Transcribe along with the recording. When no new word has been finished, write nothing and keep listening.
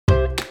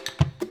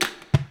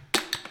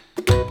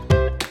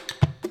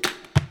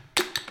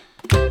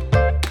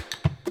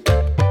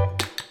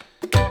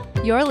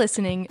You're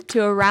listening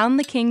to Around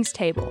the King's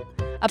Table,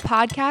 a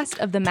podcast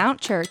of the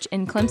Mount Church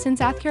in Clemson,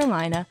 South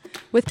Carolina,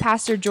 with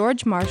Pastor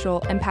George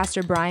Marshall and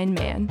Pastor Brian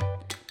Mann.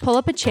 Pull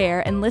up a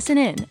chair and listen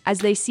in as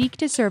they seek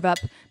to serve up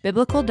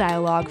biblical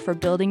dialogue for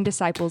building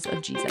disciples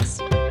of Jesus.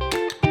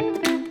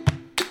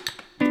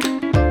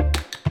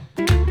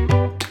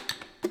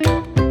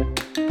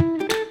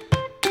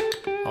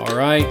 All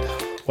right.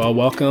 Well,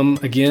 welcome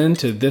again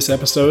to this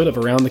episode of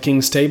Around the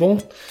King's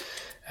Table.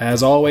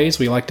 As always,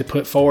 we like to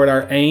put forward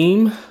our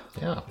aim.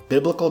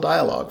 Biblical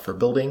dialogue for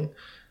building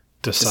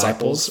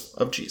disciples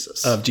of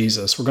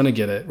Jesus. We're going to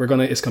get it.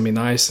 It's going to be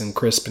nice and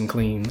crisp and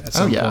clean at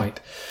some point.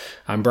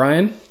 I'm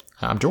Brian.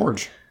 I'm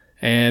George.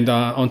 And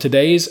on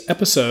today's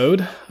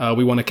episode,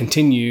 we want to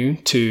continue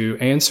to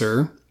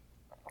answer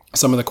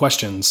some of the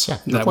questions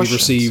that we've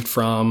received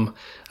from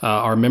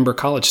our member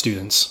college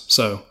students.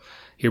 So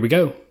here we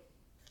go.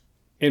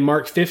 In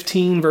Mark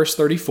 15, verse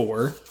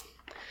 34,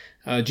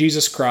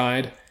 Jesus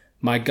cried,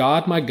 my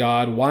God,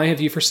 why have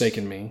you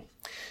forsaken me?"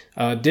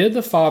 Did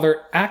the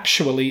Father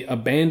actually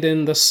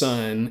abandon the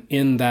Son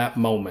in that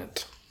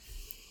moment?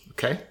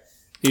 Okay.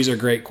 These are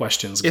great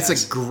questions, guys.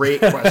 It's a great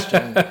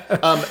question.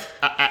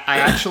 I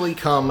actually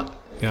come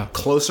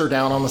closer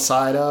down on the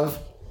side of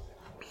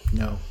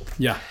no.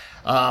 Yeah.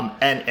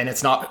 And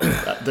it's not,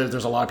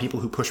 there's a lot of people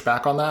who push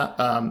back on that.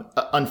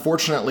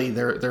 Unfortunately,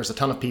 there's a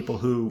ton of people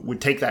who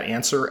would take that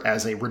answer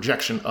as a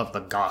rejection of the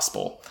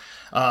gospel.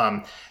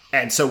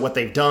 And so what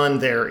they've done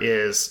there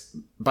is,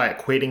 by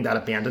equating that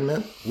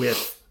abandonment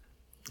with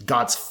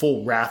God's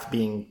full wrath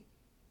being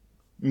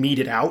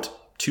meted out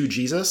to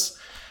Jesus,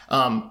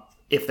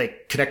 if they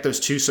connect those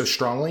two so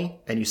strongly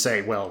and you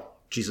say, well,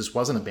 Jesus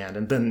wasn't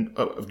abandoned, then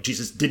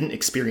Jesus didn't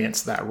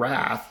experience that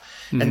wrath,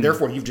 and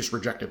therefore you've just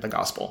rejected the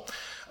gospel.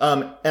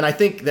 And I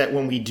think that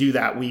when we do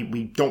that, we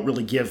don't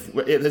really give,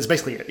 it's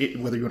basically,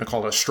 whether you want to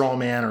call it a straw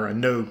man or a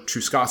no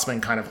true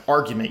Scotsman kind of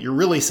argument, you're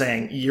really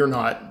saying you're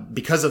not,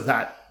 because of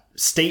that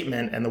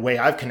statement and the way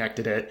I've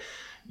connected it,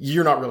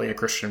 you're not really a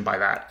Christian by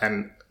that.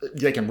 And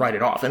they can write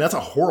it off. And that's a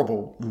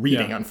horrible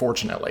reading,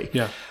 unfortunately.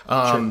 Yeah.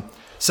 Sure.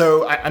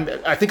 So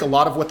I think a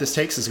lot of what this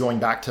takes is going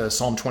back to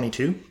Psalm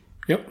 22.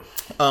 Yep.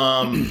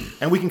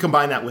 And we can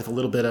combine that with a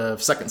little bit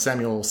of 2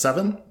 Samuel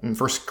 7 and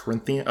 1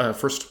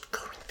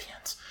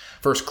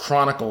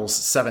 Chronicles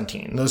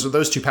 17.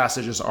 Those two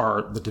passages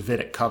are the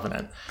Davidic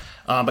covenant.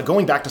 But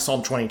going back to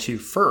Psalm 22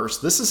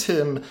 first, this is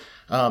him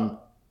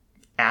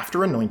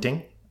after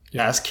anointing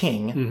as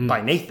king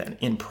by Nathan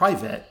in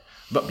private,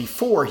 but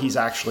before he's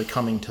actually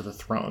coming to the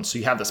throne. So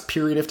you have this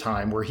period of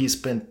time where he's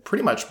been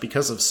pretty much,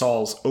 because of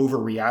Saul's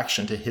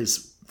overreaction to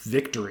his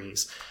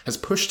victories, has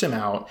pushed him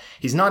out.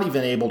 He's not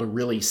even able to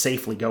really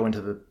safely go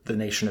into the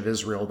nation of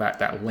Israel,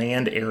 that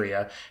land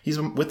area.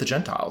 He's with the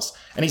Gentiles,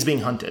 and he's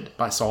being hunted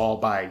by Saul,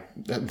 by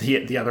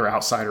the other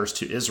outsiders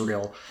to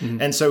Israel.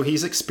 And so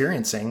he's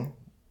experiencing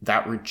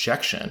that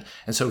rejection.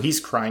 And so he's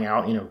crying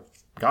out,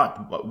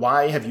 God,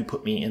 why have you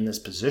put me in this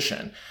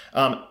position?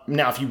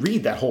 Now, if you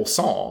read that whole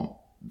psalm,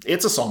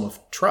 it's a psalm of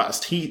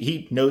trust.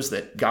 He knows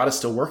that God is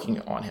still working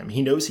on him.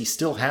 He knows he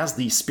still has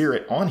the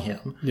Spirit on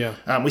him. Yeah.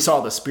 We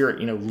saw the Spirit,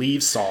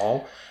 leave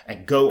Saul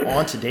and go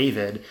on to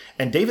David,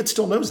 and David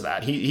still knows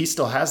that. He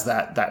still has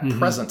that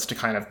presence to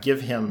kind of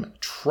give him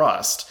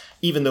trust,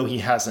 even though he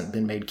hasn't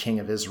been made king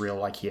of Israel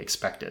like he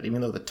expected,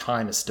 even though the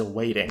time is still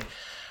waiting.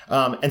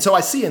 And so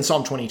I see in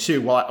Psalm 22,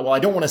 while I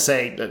don't want to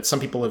say that some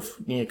people have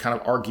kind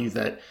of argued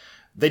that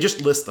they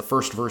just list the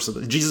first verse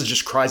of Jesus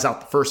just cries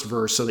out the first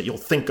verse so that you'll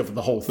think of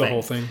the whole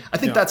thing. I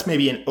think that's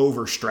maybe an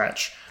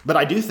overstretch, but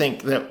I do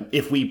think that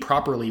if we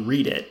properly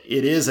read it,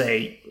 it is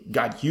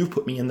God, you've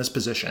put me in this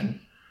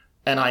position,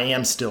 and I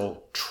am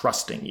still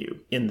trusting you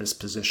in this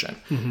position.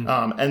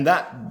 And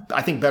that,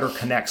 I think, better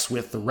connects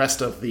with the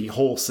rest of the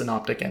whole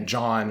synoptic and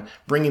John,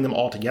 bringing them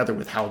all together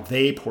with how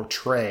they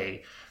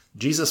portray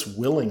Jesus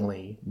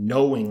willingly,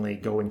 knowingly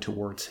going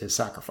towards his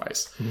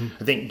sacrifice.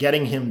 I think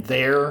getting him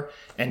there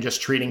and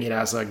just treating it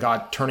as a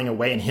God turning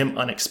away and him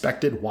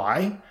unexpected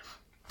why,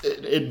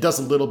 it does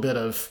a little bit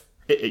of,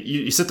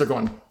 you sit there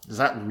going, is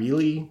that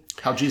really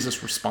how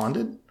Jesus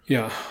responded?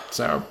 Yeah.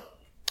 So,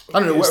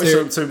 I don't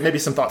know. So maybe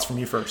some thoughts from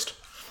you first.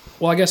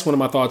 Well, I guess one of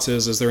my thoughts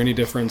is there any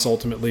difference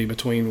ultimately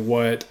between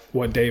what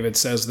David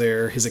says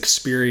there, his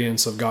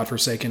experience of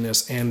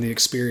God-forsakenness, and the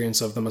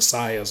experience of the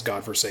Messiah's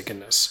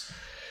God-forsakenness?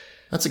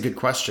 That's a good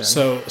question.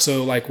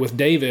 So like with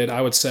David,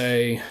 I would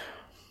say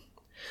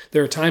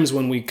there are times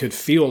when we could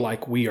feel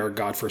like we are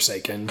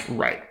God-forsaken,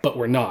 right? But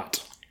we're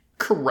not.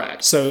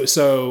 Correct.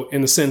 So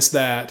in the sense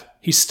that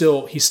he's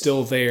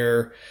still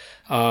there.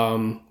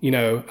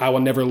 I will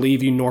never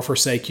leave you nor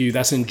forsake you.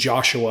 That's in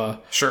Joshua.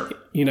 Sure.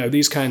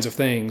 These kinds of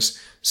things.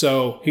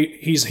 So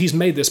he's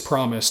made this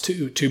promise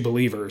to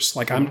believers.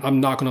 Like, I'm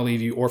not going to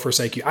leave you or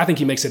forsake you. I think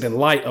he makes it in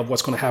light of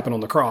what's going to happen on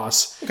the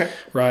cross. Okay.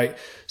 Right.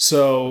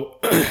 So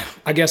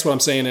I guess what I'm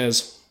saying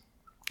is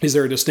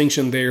there a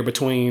distinction there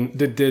between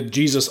did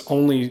Jesus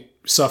only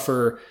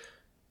suffer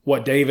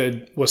what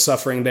David was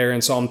suffering there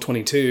in Psalm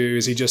 22?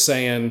 Is he just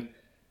saying,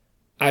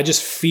 I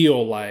just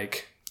feel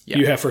like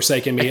You have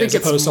forsaken me, as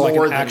opposed to like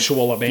an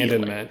actual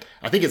abandonment.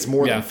 I think it's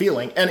more than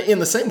feeling. And in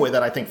the same way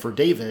that I think for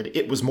David,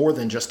 it was more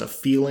than just a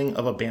feeling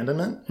of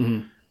abandonment.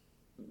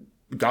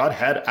 Mm-hmm. God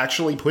had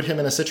actually put him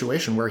in a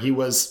situation where he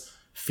was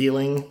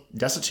feeling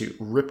destitute,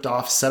 ripped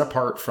off, set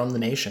apart from the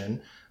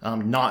nation,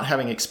 not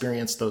having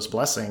experienced those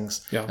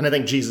blessings. Yeah. And I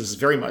think Jesus is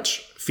very much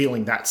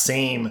feeling that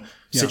same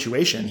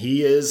situation.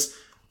 He is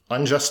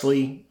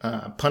unjustly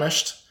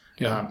punished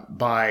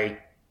by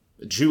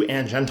Jew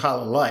and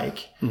Gentile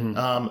alike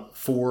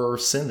for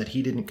sin that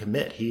he didn't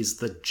commit. He's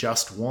the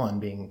just one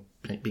being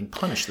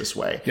punished this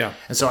way. Yeah.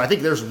 And so I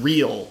think there's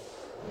real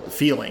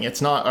feeling.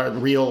 It's not a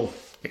real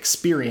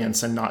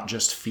experience and not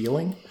just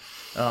feeling.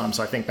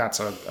 So I think that's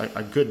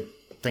a good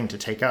thing to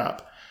take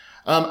up.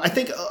 I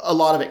think a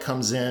lot of it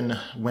comes in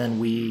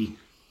when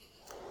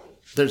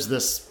there's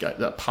this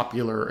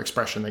popular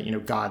expression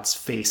that, God's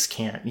face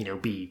can't,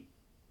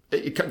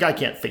 God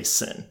can't face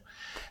sin.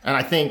 And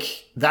I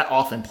think that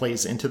often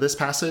plays into this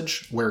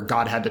passage where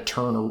God had to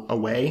turn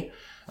away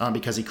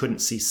because he couldn't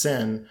see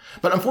sin.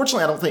 But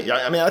unfortunately,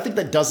 I think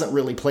that doesn't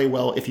really play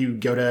well if you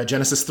go to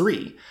Genesis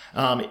 3,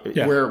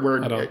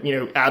 where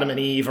Adam and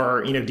Eve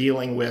are,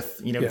 dealing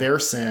with, their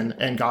sin,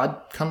 and God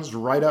comes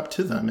right up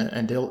to them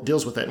and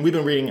deals with it. And we've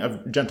been reading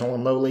of Gentle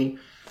and Lowly.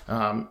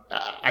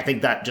 I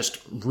think that just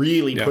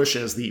really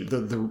pushes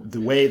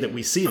the way that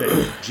we see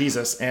that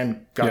Jesus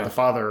and God the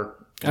Father,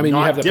 you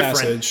have the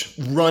passage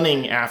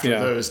running after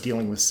those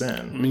dealing with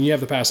sin. You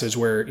have the passage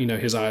where,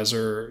 his eyes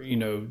are,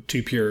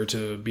 too pure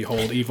to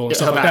behold evil and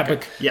stuff like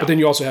that. But then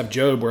you also have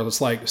Job where it's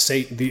like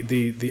Satan,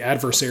 the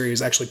adversary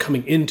is actually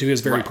coming into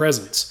his very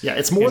presence. Yeah,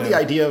 it's more the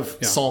idea of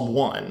Psalm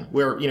 1,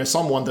 where,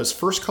 Psalm 1, those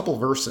first couple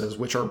verses,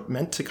 which are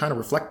meant to kind of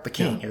reflect the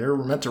king. They're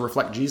meant to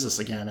reflect Jesus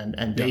again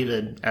and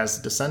David as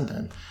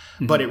descendant.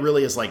 Mm-hmm. But it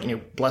really is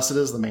like, blessed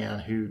is the man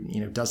who,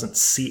 doesn't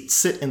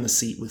sit in the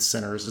seat with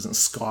sinners, doesn't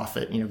scoff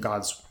at,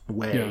 God's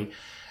way. Yeah.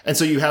 And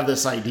so you have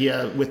this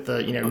idea with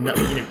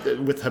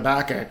with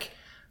Habakkuk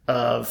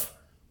of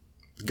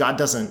God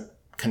doesn't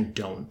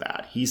condone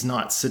that. He's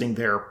not sitting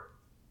there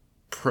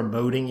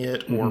promoting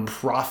it or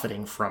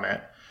profiting from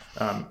it.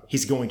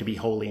 He's going to be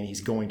holy and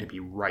he's going to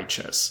be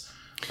righteous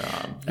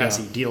as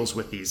he deals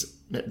with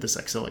this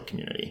exilic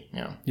community.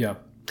 Yeah. Yeah.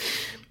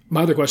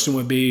 My other question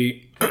would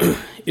be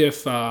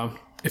if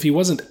he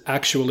wasn't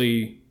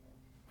actually,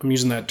 I'm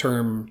using that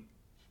term.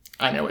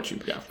 I know what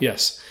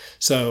Yes.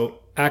 So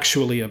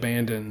actually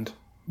abandoned,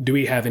 do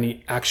we have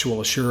any actual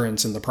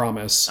assurance in the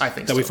promise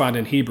we find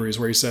in Hebrews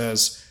where he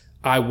says,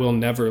 I will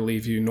never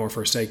leave you nor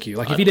forsake you?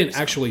 Like if he didn't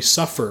actually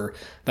suffer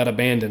that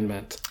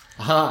abandonment.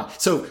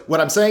 So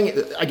what I'm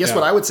saying, I guess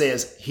what I would say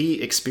is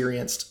he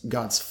experienced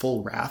God's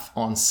full wrath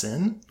on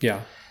sin.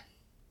 Yeah.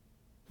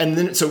 And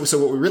then, so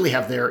what we really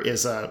have there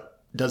is,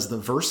 does the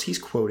verse he's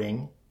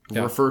quoting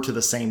refer to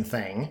the same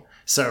thing?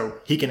 So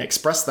he can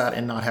express that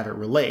and not have it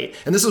relate.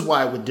 And this is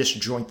why I would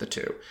disjoint the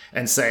two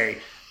and say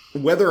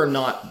whether or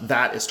not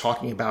that is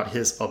talking about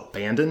his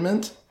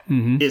abandonment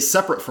is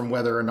separate from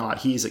whether or not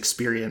he's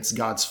experienced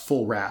God's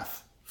full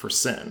wrath for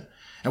sin.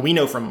 And we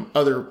know from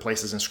other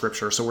places in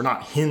Scripture, so we're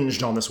not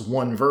hinged on this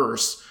one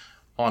verse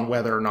on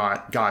whether or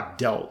not God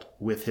dealt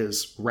with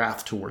his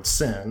wrath towards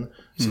sin.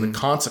 So the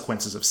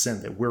consequences of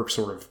sin that we're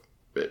sort of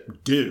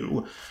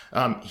do,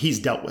 he's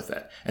dealt with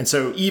it. And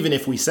so even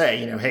if we say,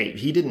 hey,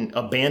 he didn't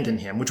abandon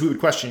him, which we would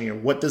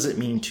question, what does it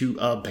mean to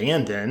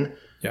abandon?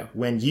 Yeah.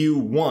 When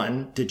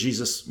did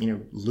Jesus,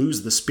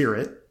 lose the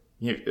Spirit?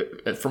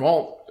 From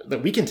all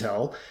that we can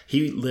tell,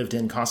 he lived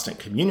in constant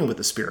communion with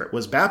the Spirit,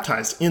 was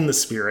baptized in the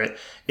Spirit.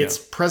 It's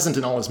present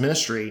in all his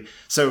ministry.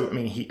 So,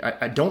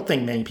 I don't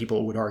think many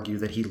people would argue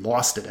that he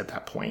lost it at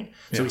that point.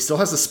 So he still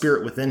has the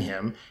Spirit within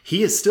him.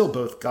 He is still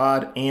both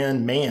God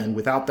and man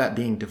without that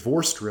being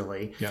divorced,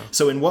 really. Yeah.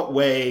 So in what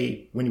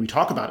way, when we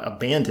talk about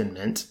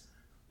abandonment,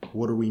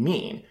 what do we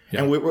mean?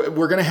 Yeah. And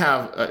we're going to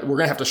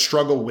have to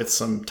struggle with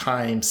some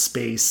time,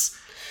 space,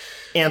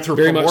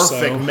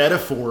 anthropomorphic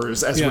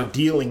metaphors as we're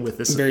dealing with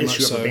this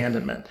issue of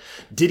abandonment.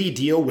 Did he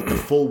deal with the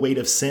full weight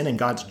of sin and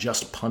God's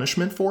just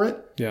punishment for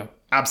it? Yeah.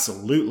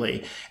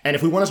 Absolutely. And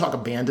if we want to talk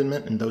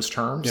abandonment in those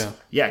terms,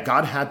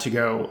 God had to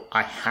go,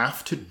 I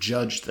have to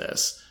judge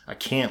this. I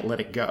can't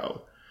let it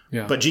go.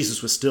 Yeah. But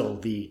Jesus was still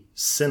the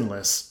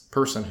sinless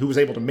person who was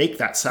able to make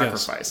that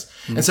sacrifice.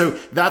 Yes. Mm-hmm. And so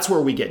that's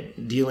where we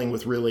get dealing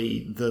with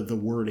really the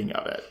wording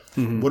of it.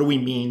 Mm-hmm. What do we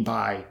mean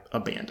by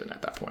abandon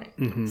at that point?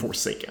 Mm-hmm.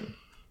 Forsaken.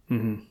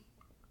 Mm-hmm.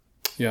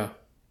 Yeah.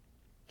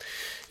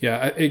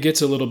 Yeah. It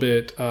gets a little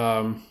bit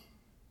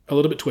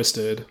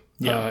twisted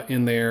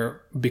in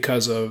there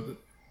because of,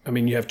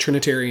 you have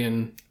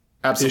Trinitarian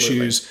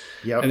issues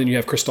and then you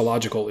have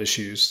Christological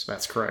issues.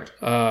 That's correct.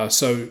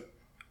 So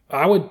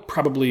I would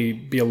probably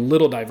be a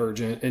little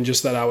divergent in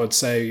just that I would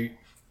say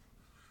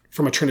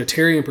from a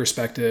Trinitarian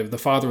perspective, the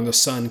Father and the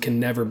Son can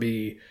never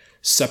be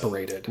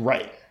separated.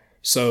 Right.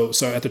 So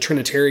at the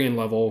Trinitarian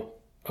level,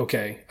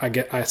 okay,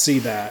 I see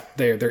that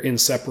they're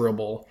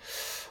inseparable.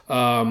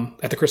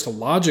 At the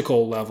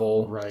Christological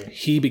level,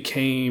 he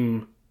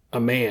became a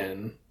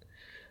man.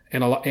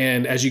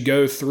 And as you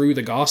go through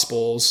the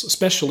Gospels,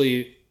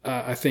 especially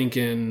I think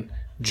in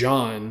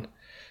John,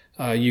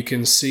 you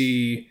can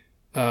see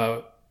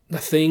the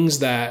things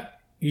that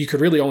you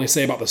could really only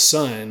say about the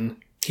Son,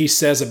 he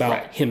says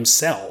about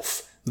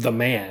himself, the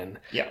man.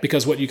 Yeah.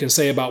 Because what you can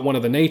say about one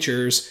of the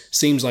natures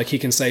seems like he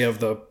can say of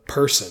the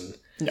person.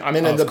 I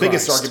mean, and the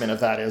biggest argument of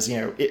that is,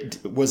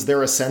 was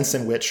there a sense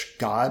in which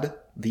God,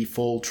 the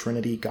full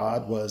Trinity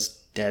God,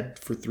 was dead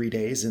for 3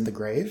 days in the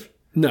grave?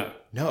 No.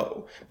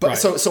 But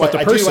so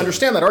I do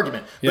understand that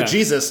argument. But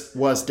Jesus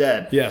was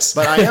dead. Yes.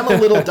 But I am a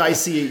little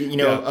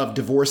dicey, of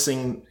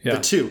divorcing the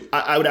two.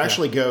 I would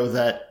actually go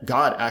that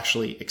God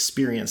actually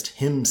experienced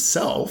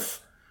himself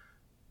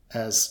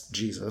as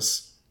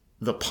Jesus,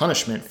 the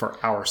punishment for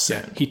our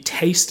sin. Yeah. He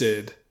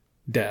tasted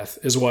death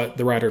is what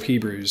the writer of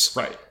Hebrews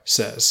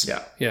says.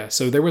 Yeah.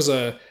 So there was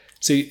a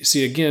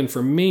see again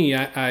for me.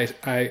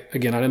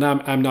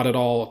 I'm not at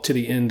all to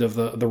the end of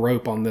the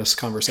rope on this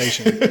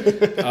conversation,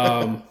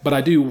 but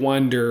I do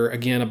wonder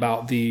again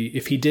about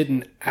if he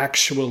didn't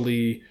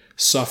actually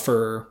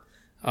suffer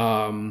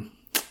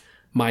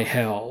my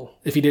hell,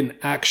 if he didn't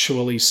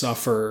actually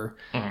suffer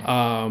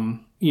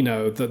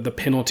the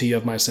penalty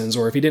of my sins,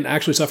 or if he didn't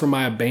actually suffer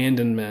my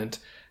abandonment.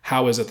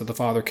 How is it that the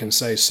Father can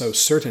say so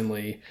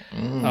certainly,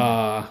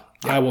 I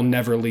will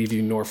never leave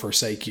you nor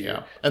forsake you?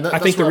 Yeah. And I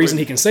think the reason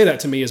he can say that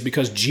to me is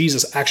because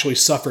Jesus actually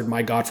suffered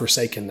my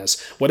God-forsakenness.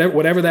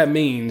 Whatever that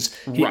means,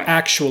 he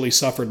actually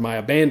suffered my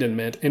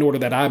abandonment in order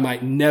that I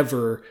might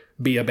never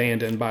be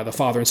abandoned by the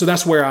Father. And so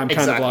that's where I'm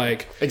kind of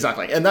like...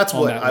 Exactly. And that's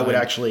what I would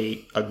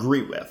actually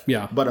agree with.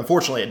 Yeah. But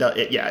unfortunately,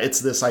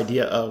 it's this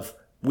idea of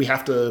we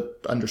have to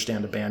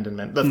understand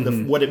abandonment,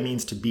 what it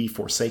means to be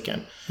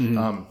forsaken.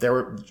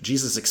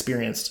 Jesus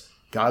experienced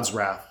God's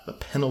wrath, the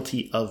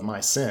penalty of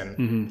my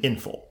sin, in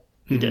full.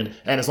 He did.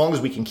 And as long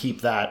as we can keep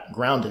that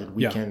grounded,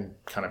 we can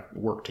kind of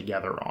work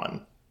together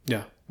on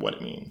what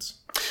it means.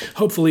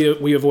 Hopefully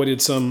we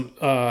avoided some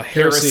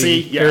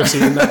heresy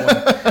in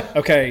that one.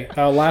 Okay,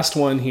 last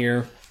one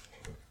here.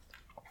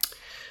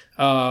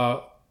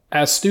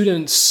 As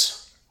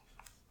students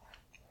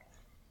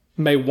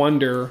may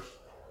wonder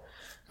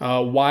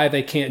why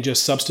they can't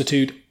just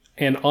substitute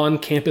an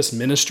on-campus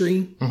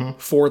ministry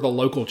for the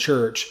local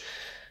church,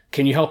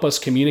 can you help us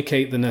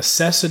communicate the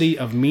necessity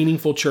of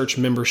meaningful church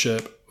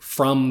membership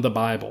from the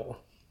Bible?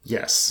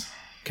 Yes.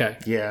 Okay.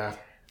 Yeah.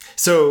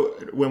 So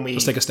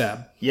let's take a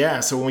stab. Yeah.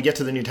 So when we get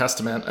to the New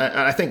Testament,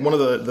 I think one of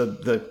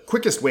the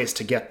quickest ways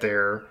to get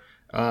there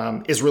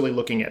is really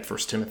looking at 1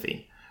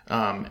 Timothy.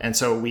 And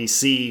so we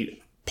see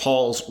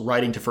Paul's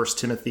writing to 1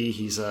 Timothy.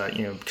 He's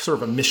sort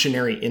of a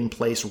missionary in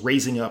place,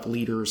 raising up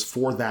leaders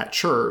for that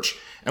church.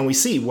 And we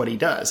see what he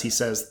does. He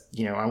says,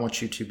 I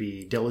want you to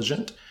be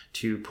diligent,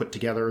 to put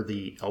together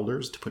the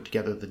elders, to put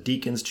together the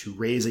deacons, to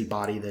raise a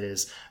body that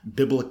is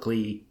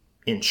biblically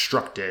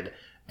instructed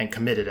and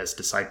committed as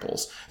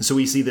disciples. And so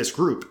we see this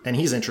group, and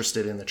he's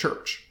interested in the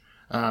church.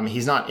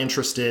 He's not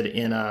interested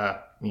in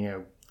a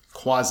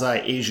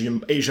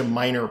quasi-Asia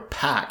Minor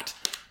pact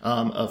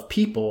of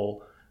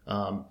people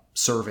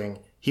serving.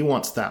 He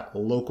wants that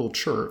local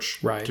church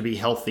to be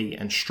healthy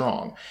and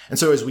strong. And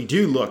so as we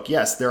do look,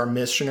 yes, there are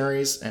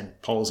missionaries, and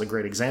Paul is a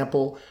great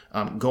example,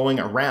 going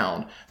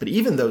around. But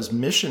even those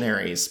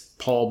missionaries,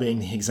 Paul being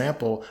the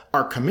example,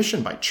 are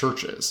commissioned by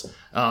churches.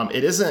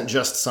 It isn't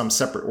just some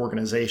separate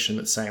organization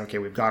that's saying, okay,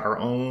 we've got our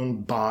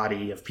own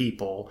body of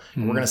people,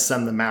 and we're going to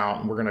send them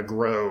out, and we're going to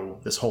grow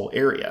this whole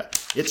area.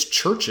 It's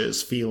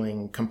churches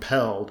feeling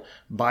compelled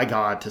by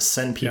God to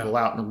send people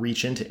out and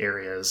reach into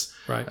areas.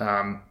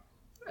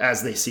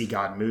 As they see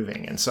God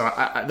moving. And so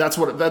that's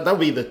what that'll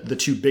be the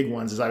two big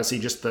ones, is I would see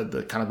just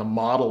the kind of the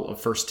model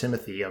of 1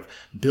 Timothy of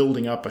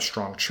building up a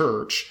strong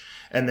church,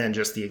 and then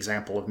just the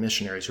example of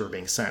missionaries who are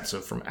being sent.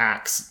 So from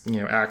Acts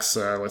 13,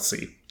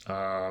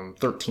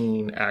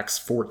 Acts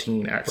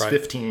 14, Acts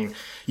 15,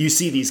 you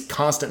see these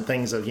constant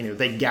things of,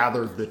 they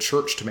gathered the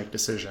church to make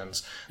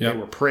decisions. They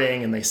were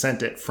praying and they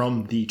sent it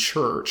from the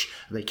church.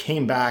 They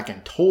came back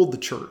and told the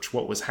church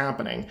what was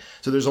happening.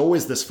 So there's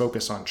always this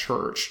focus on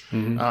church,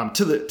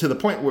 to the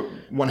point where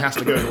one has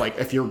to go to, like,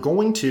 if you're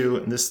going to,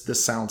 and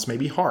this sounds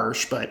maybe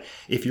harsh, but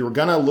if you're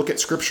going to look at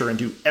scripture and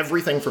do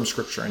everything from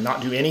scripture and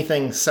not do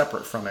anything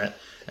separate from it,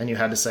 and you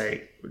had to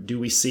say, do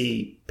we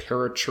see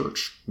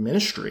parachurch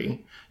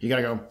ministry? You got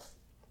to go,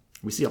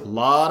 we see a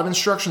lot of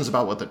instructions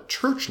about what the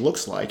church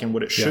looks like and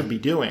what it should be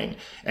doing,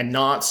 and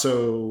not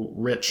so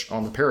rich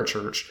on the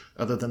parachurch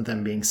other than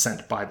them being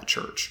sent by the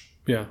church.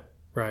 Yeah,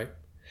 right.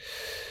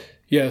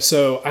 Yeah,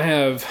 so I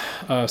have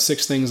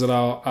 6 things that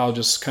I'll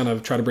just kind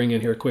of try to bring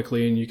in here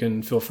quickly, and you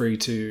can feel free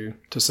to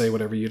say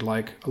whatever you'd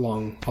like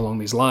along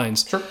these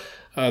lines. Sure.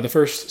 The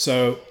first,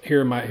 so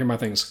here are my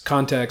things: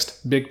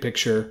 context, big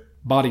picture,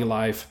 body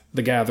life,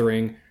 the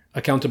gathering,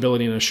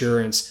 accountability and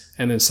assurance,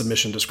 and then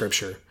submission to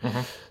Scripture.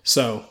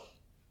 So,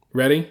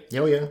 ready?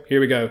 Oh, yeah.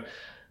 Here we go.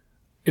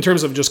 In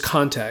terms of just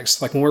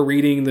context, like when we're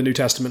reading the New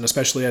Testament,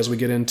 especially as we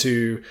get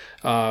into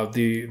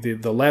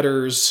the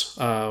letters,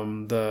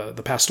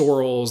 the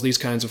pastorals, these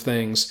kinds of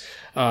things,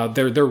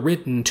 they're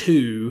written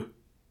to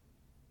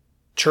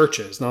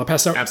churches. Now,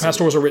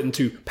 pastorals are written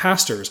to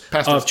pastors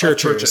of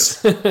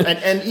churches.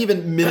 and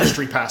even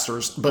ministry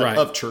pastors, but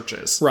of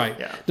churches. Right.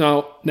 Yeah.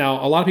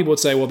 Now, a lot of people would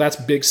say, well, that's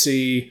big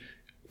C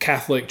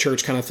Catholic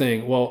church kind of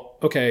thing. Well,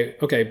 okay,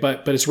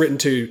 but it's written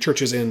to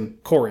churches in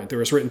Corinth,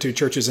 or it's written to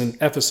churches in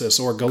Ephesus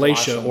or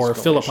Galatia or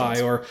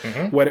Philippi or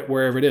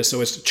wherever it is.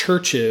 So it's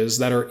churches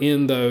that are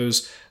in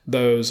those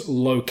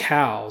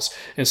locales.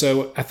 And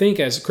so I think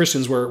as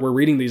Christians, we're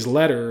reading these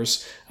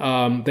letters,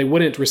 they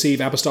wouldn't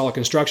receive apostolic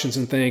instructions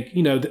and think,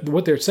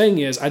 what they're saying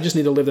is, I just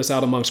need to live this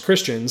out amongst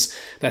Christians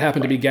that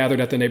happen to be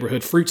gathered at the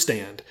neighborhood fruit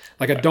stand.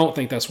 Like, I don't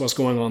think that's what's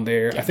going on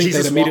there. I think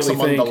Jesus they'd immediately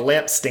walks among think the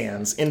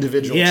lampstands,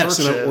 individual churches.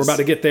 Yes, and we're about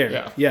to get there.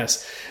 Yeah.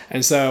 Yes.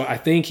 And so I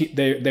think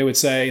they would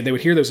say, they would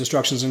hear those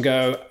instructions and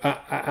go,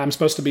 I'm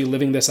supposed to be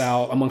living this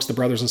out amongst the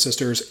brothers and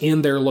sisters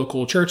in their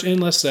local church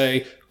in, let's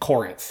say,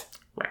 Corinth.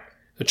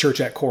 The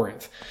church at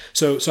Corinth.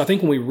 So I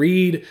think when we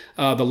read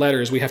the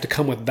letters, we have to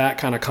come with that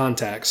kind of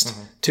context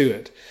to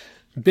it.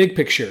 Big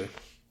picture,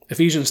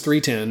 Ephesians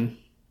 3:10.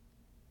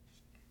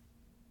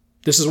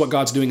 This is what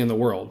God's doing in the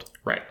world.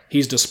 Right.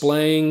 He's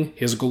displaying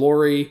His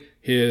glory,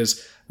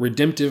 His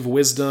redemptive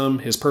wisdom,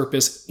 His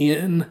purpose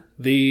in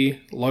the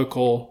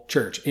local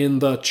church, in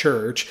the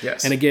church.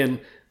 Yes. And again,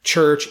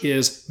 church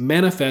is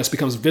manifest,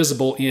 becomes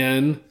visible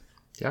in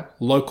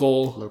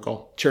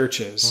local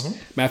churches.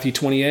 Matthew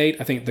 28,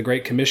 I think the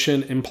Great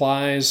Commission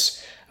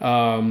implies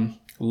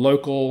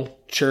local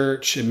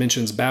church. It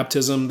mentions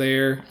baptism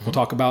there. We'll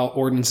talk about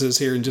ordinances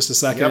here in just a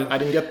second. Yep, I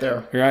didn't get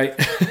there. Right.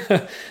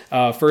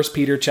 1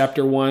 Peter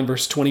chapter 1,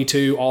 verse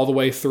 22, all the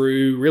way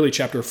through really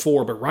chapter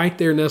 4, but right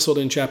there nestled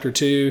in chapter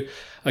 2.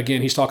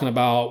 Again, he's talking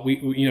about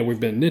we've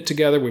been knit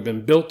together, we've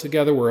been built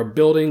together, we're a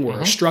building,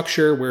 we're a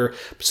structure, we're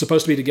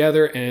supposed to be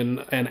together, and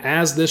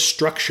as this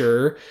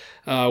structure,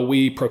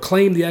 we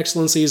proclaim the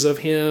excellencies of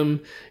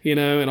Him,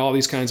 and all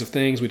these kinds of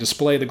things. We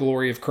display the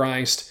glory of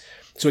Christ.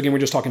 So again, we're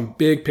just talking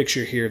big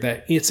picture here,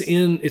 that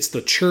it's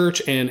the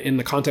church, and in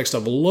the context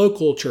of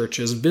local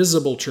churches,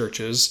 visible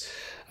churches,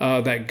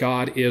 that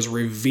God is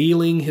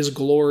revealing His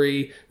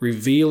glory,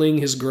 revealing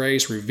His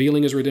grace,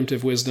 revealing His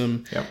redemptive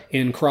wisdom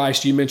in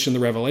Christ. You mentioned the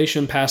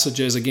Revelation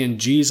passages. Again,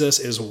 Jesus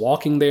is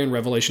walking there in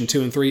Revelation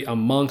 2 and 3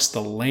 amongst the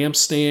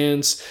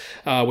lampstands,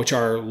 which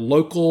are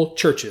local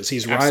churches.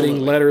 He's writing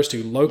letters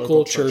to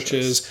local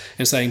churches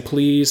and saying,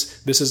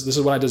 please, this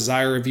is what I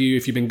desire of you.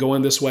 If you've been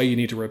going this way, you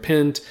need to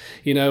repent,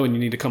 and you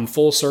need to come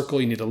full circle.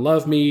 You need to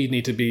love me. You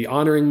need to be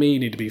honoring me. You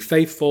need to be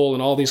faithful,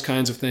 and all these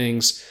kinds of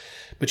things.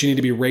 But you need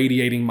to be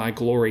radiating my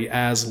glory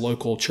as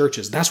local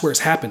churches. That's where it's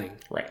happening.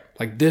 Right.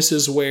 Like, this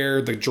is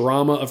where the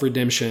drama of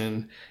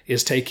redemption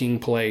is taking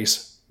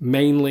place,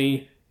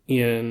 mainly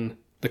in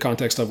the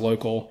context of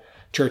local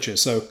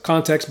churches. So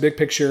context, big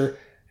picture,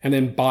 and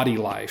then body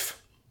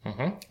life.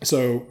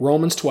 So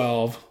Romans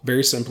 12,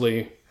 very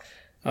simply,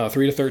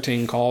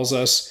 3-13, calls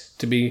us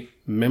to be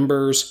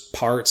members,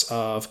 parts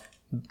of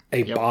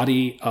a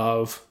body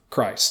of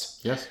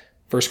Christ. Yes.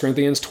 1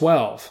 Corinthians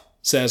 12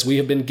 says we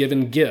have been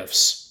given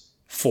gifts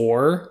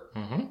for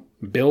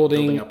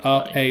building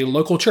up a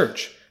local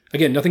church.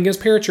 Again, nothing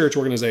against parachurch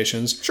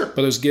organizations, but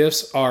those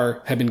gifts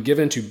have been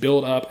given to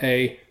build up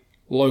a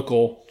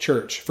local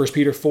church. 1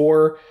 Peter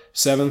 4,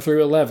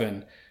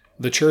 7-11,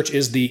 the church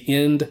is the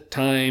end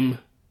time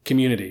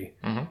community.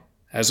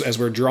 As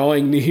we're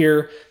drawing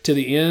near to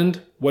the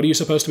end, what are you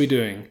supposed to be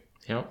doing?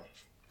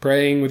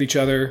 Praying with each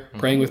other,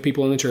 praying with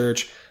people in the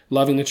church,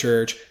 loving the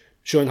church,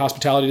 showing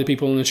hospitality to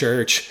people in the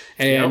church,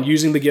 and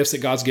using the gifts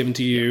that God's given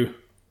to you.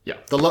 Yeah,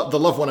 the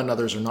love one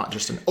another's are not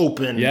just an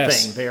open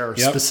thing. They are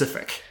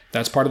specific.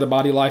 That's part of the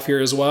body life here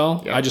as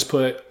well. I just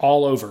put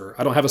all over.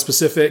 I don't have a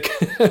specific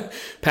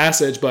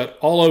passage, but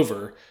all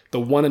over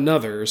the one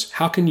another's.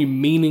 How can you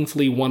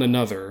meaningfully one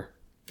another?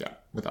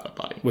 Without a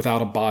body.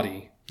 Without a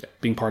body,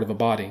 being part of a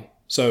body.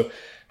 So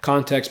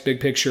context,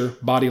 big picture,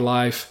 body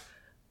life.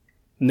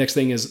 Next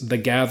thing is the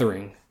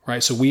gathering,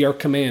 right? So we are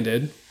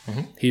commanded,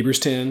 Hebrews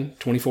 10,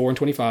 24 and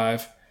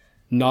 25,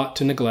 not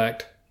to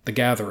neglect the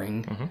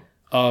gathering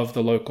of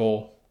the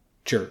local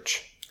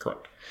church.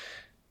 Correct.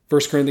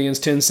 1 Corinthians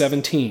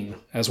 10:17,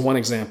 as one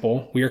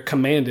example, we are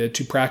commanded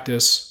to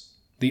practice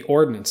the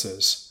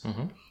ordinances.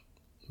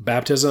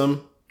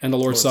 Baptism and the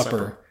Lord's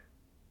Supper.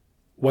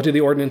 What do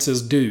the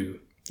ordinances do?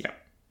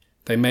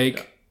 They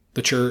make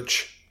the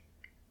church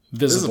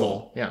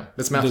visible. Yeah,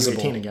 that's Matthew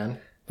 18 again.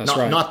 That's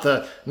right. Not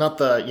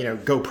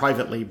the go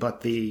privately, but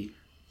the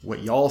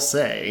what y'all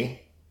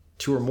say,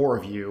 2 or more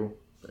of you,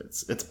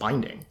 it's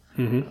binding.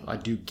 I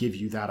do give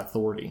you that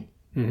authority.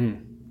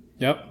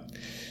 Yep.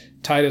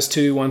 Titus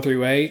 2,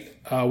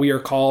 1-8. We are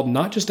called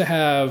not just to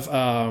have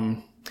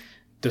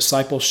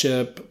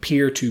discipleship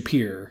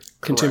peer-to-peer,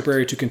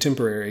 contemporary to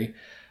contemporary,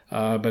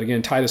 but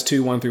again, Titus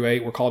 2,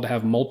 1-8, we're called to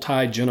have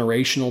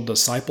multi-generational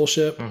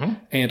discipleship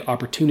and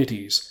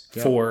opportunities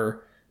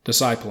for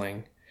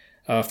discipling.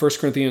 1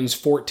 Corinthians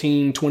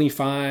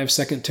 14:25,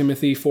 2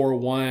 Timothy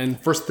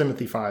 4:1. 1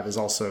 Timothy 5 is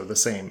also the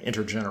same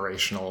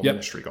intergenerational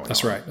ministry going on.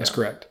 That's right. That's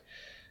correct.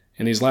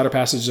 In these latter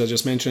passages I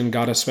just mentioned,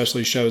 God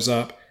especially shows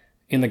up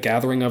in the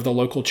gathering of the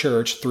local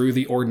church through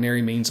the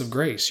ordinary means of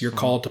grace. You're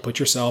called to put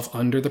yourself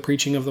under the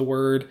preaching of the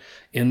word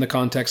in the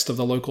context of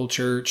the local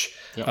church,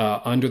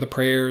 under the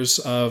prayers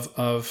of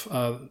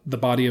the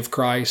body of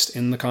Christ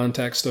in the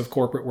context of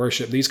corporate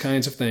worship, these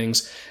kinds of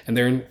things. And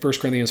there in 1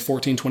 Corinthians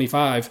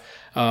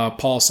 14:25,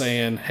 Paul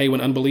saying, hey,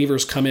 when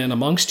unbelievers come in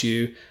amongst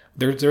you,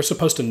 they're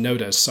supposed to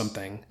notice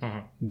something.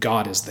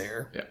 God is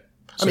there. Yeah.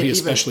 So he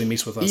especially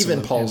meets with us.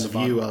 Even Paul's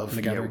view of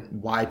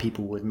why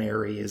people would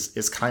marry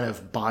is kind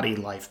of body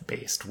life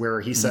based,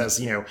 where he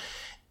says,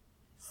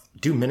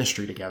 do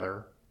ministry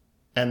together.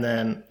 And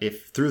then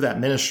if through that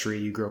ministry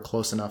you grow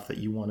close enough that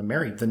you want to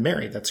marry, then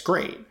marry. That's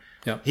great.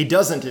 Yeah. He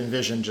doesn't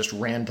envision just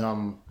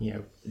random,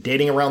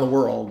 dating around the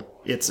world.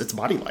 It's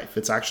body life.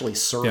 It's actually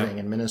serving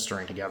and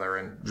ministering together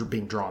and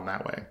being drawn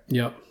that way.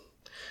 Yep.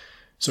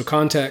 So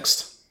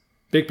context,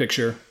 big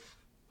picture,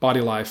 body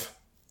life,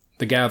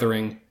 the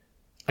gathering,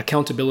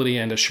 accountability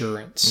and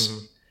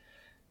assurance.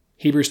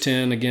 Hebrews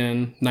 10,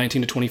 again,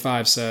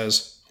 19-25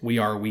 says, we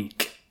are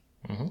weak.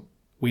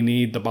 We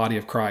need the body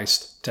of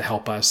Christ to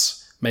help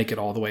us make it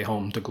all the way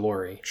home to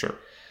glory. Sure.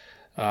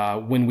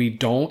 When we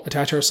don't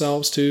attach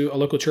ourselves to a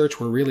local church,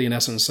 we're really in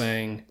essence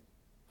saying,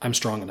 I'm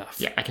strong enough.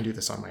 Yeah, I can do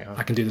this on my own.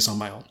 I can do this on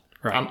my own.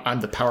 Right.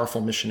 I'm the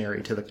powerful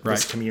missionary to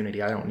this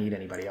community. I don't need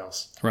anybody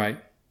else. Right.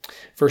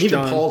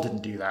 Even Paul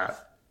didn't do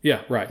that.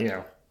 Yeah, right.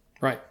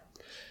 Right.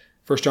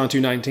 1 John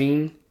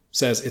 2:19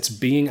 says it's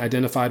being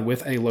identified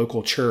with a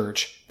local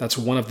church. That's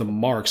one of the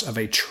marks of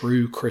a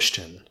true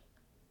Christian.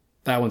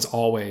 That one's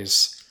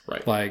always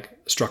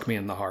struck me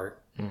in the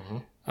heart.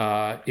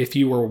 If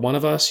you were one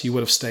of us, you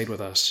would have stayed with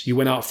us. You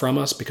went out from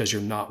us because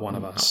you're not one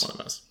of us. Not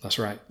one of us. That's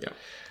right. Yeah.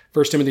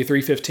 1 Timothy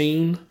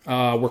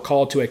 3:15, we're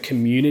called to a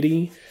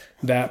community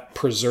that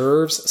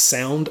preserves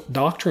sound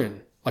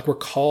doctrine. Like we're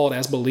called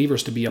as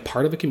believers to be a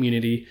part of a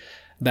community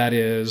that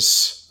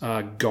is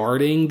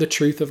guarding the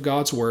truth of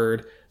God's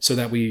word so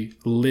that we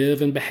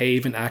live and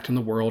behave and act in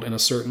the world in a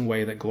certain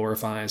way that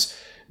glorifies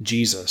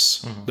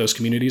Jesus. Those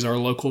communities are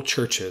local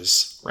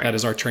churches. Right. That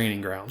is our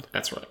training ground.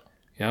 That's right.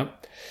 Yeah.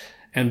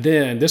 And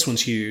then this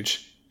one's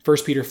huge. 1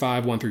 Peter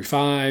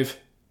 5:1-5,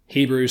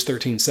 Hebrews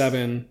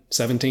 13:7,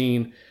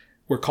 17.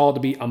 We're called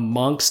to be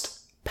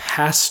amongst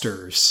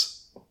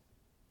pastors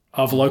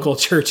of local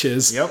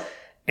churches.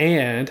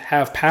 And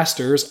have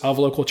pastors of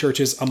local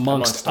churches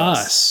amongst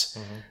us.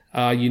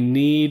 You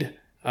need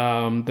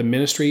the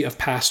ministry of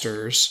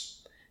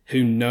pastors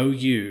who know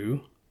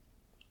you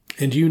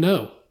and you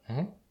know.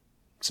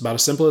 It's about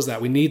as simple as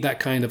that. We need that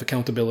kind of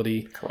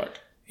accountability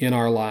in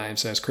our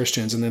lives as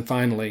Christians. And then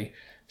finally,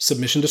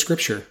 submission to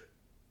Scripture.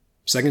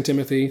 2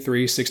 Timothy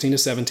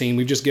 3:16-17.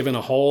 We've just given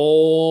a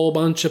whole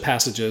bunch of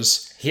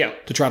passages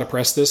to try to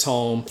press this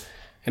home.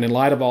 And in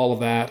light of all of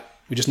that,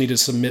 we just need to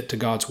submit to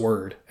God's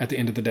word at the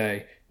end of the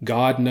day.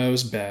 God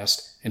knows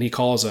best, and he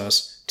calls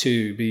us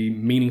to be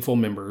meaningful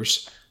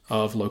members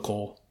of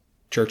local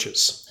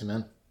churches.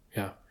 Amen.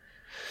 Yeah.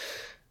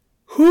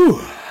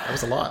 Whew. That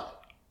was a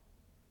lot.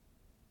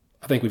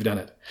 I think we've done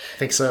it. I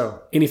think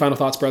so. Any final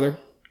thoughts, brother?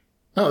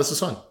 Oh, this was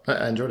fun.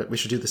 I enjoyed it. We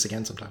should do this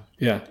again sometime.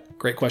 Yeah.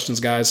 Great questions,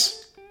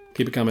 guys.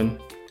 Keep it coming.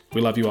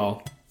 We love you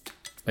all.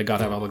 May God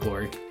have all the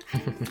glory.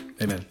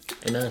 Amen.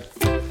 Amen.